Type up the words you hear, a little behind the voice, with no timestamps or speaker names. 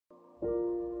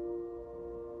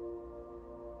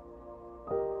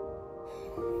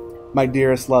My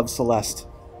dearest love, Celeste.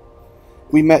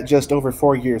 We met just over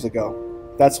 4 years ago.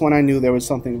 That's when I knew there was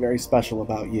something very special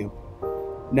about you.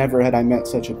 Never had I met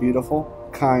such a beautiful,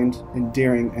 kind,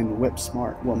 endearing, and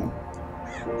whip-smart woman.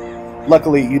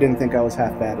 Luckily, you didn't think I was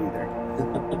half bad either.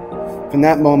 From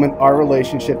that moment, our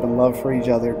relationship and love for each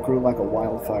other grew like a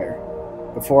wildfire.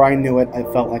 Before I knew it, I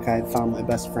felt like I had found my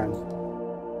best friend.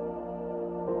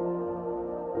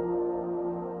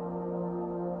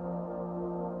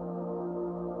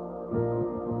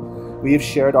 We have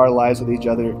shared our lives with each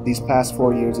other these past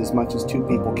 4 years as much as two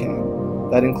people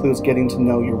can. That includes getting to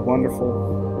know your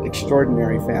wonderful,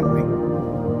 extraordinary family,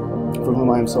 for whom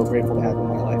I am so grateful to have in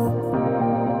my life.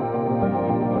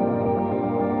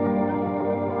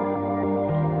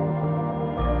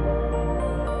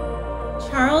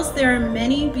 Charles, there are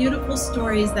many beautiful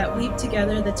stories that weave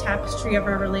together the tapestry of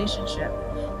our relationship.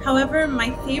 However,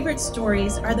 my favorite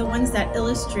stories are the ones that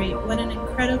illustrate what an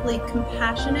incredibly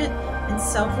compassionate and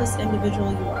selfless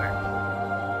individual you are.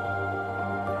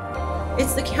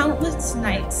 It's the countless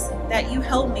nights that you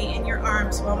held me in your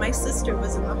arms while my sister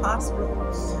was in the hospital,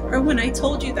 or when I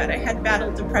told you that I had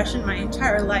battled depression my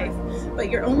entire life,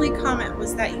 but your only comment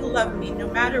was that you loved me no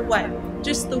matter what,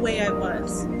 just the way I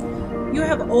was. You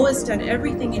have always done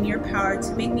everything in your power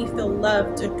to make me feel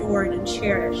loved, adored, and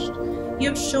cherished. You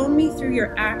have shown me through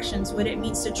your actions what it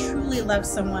means to truly love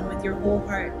someone with your whole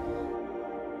heart.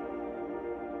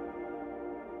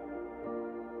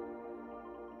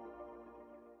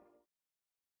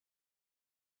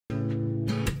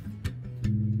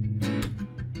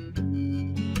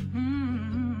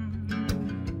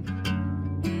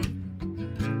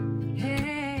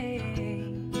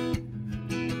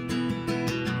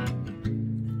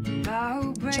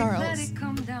 Charles,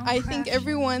 I think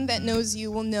everyone that knows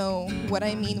you will know what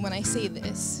I mean when I say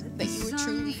this, that you are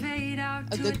truly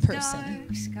a good person.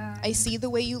 I see the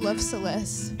way you love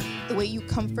Celeste, the way you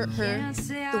comfort her,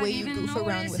 the way you goof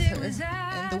around with her,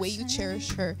 and the way you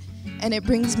cherish her, and it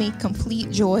brings me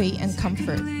complete joy and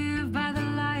comfort.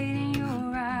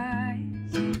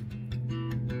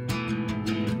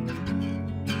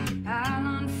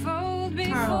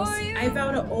 Charles, I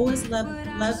vow to always love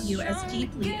you as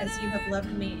deeply as you have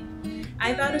loved me.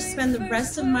 I vow to spend the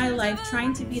rest of my life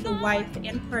trying to be the wife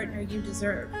and partner you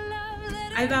deserve.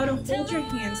 I vow to hold your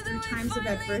hands through times of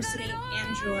adversity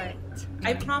and joy.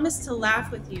 I promise to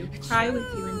laugh with you, cry with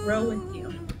you, and grow with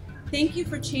you. Thank you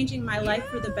for changing my life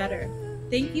for the better.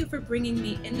 Thank you for bringing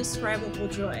me indescribable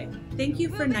joy. Thank you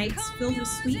for nights filled with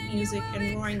sweet music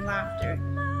and roaring laughter.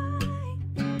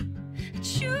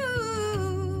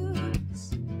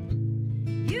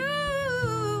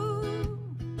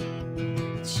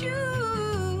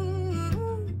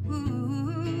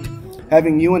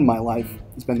 Having you in my life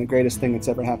has been the greatest thing that's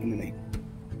ever happened to me.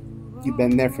 You've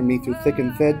been there for me through thick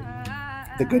and thin,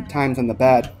 the good times and the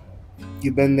bad.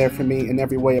 You've been there for me in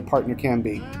every way a partner can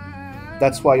be.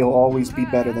 That's why you'll always be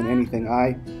better than anything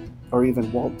I, or even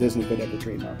Walt Disney, could ever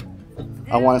dream of.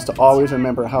 I want us to always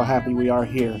remember how happy we are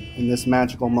here in this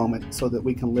magical moment so that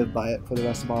we can live by it for the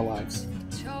rest of our lives.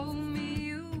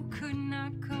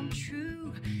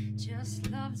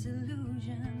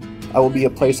 I will be a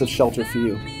place of shelter for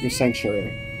you, your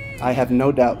sanctuary. I have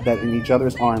no doubt that in each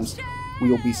other's arms, we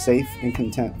will be safe and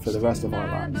content for the rest of our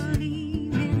lives.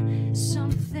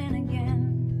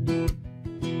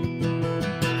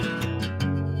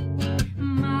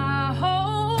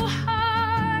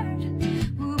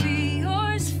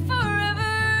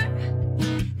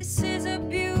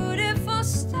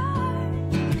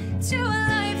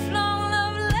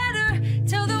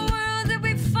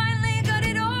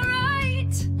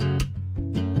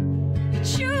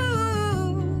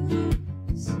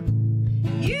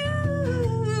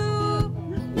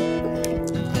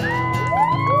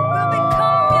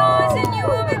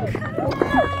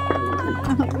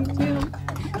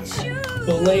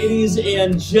 Ladies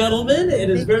and gentlemen, it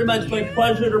is very much my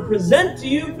pleasure to present to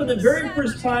you for the very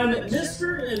first time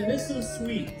Mr. and Mrs.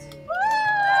 Sweet.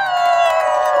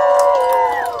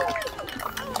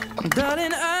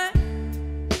 Darling, I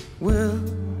will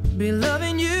be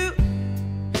loving you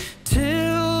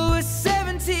till we're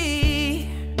 70.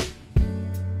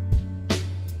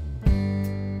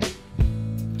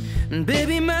 And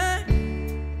baby, my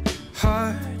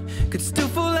heart could still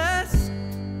fall as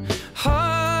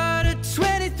hard at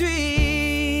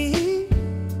 23.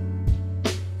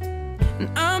 And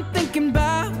I'm thinking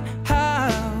about how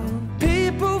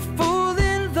people fall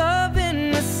in love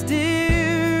in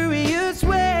mysterious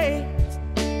ways.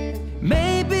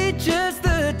 Maybe just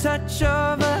the touch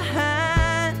of a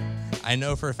hand. I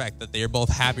know for a fact that they are both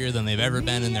happier than they've ever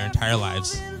been in their entire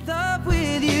lives. In love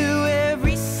with you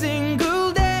every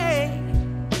single day.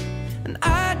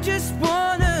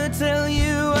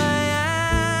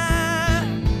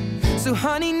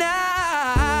 honey,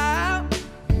 now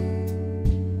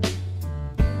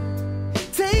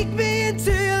take me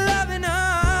into your loving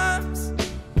arms.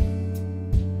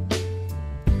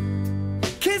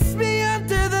 Kiss me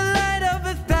under the light of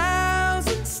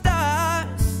 1,000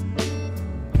 stars.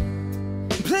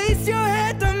 Place your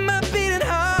head on my beating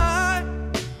heart.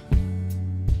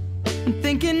 I'm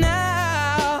thinking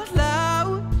out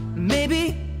loud,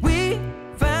 maybe we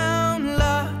found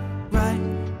love right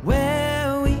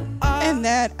where we are. And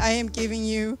that I am giving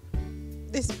you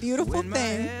this beautiful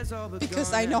thing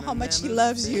because I know how much he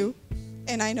loves you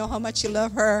and I know how much you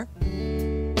love her.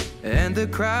 And the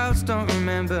crowds don't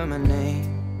remember my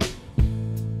name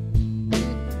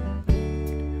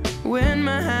when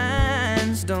my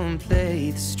hands don't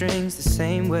play the strings the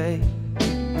same way.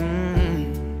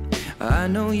 I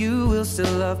know you will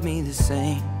still love me the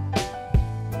same,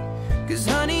 'cause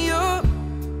honey, your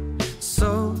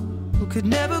soul could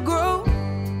never grow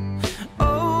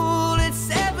old, it's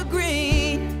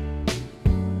evergreen.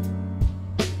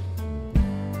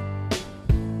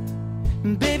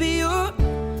 Baby, you're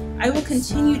I will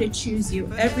continue to choose you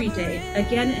every day,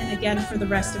 again and again for the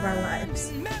rest of our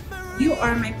lives. You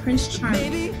are my Prince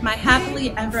Charming, my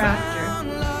happily ever after,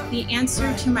 the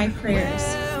answer to my prayers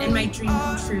and my dream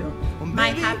come true, my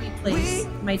happy place,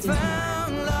 my Disneyland.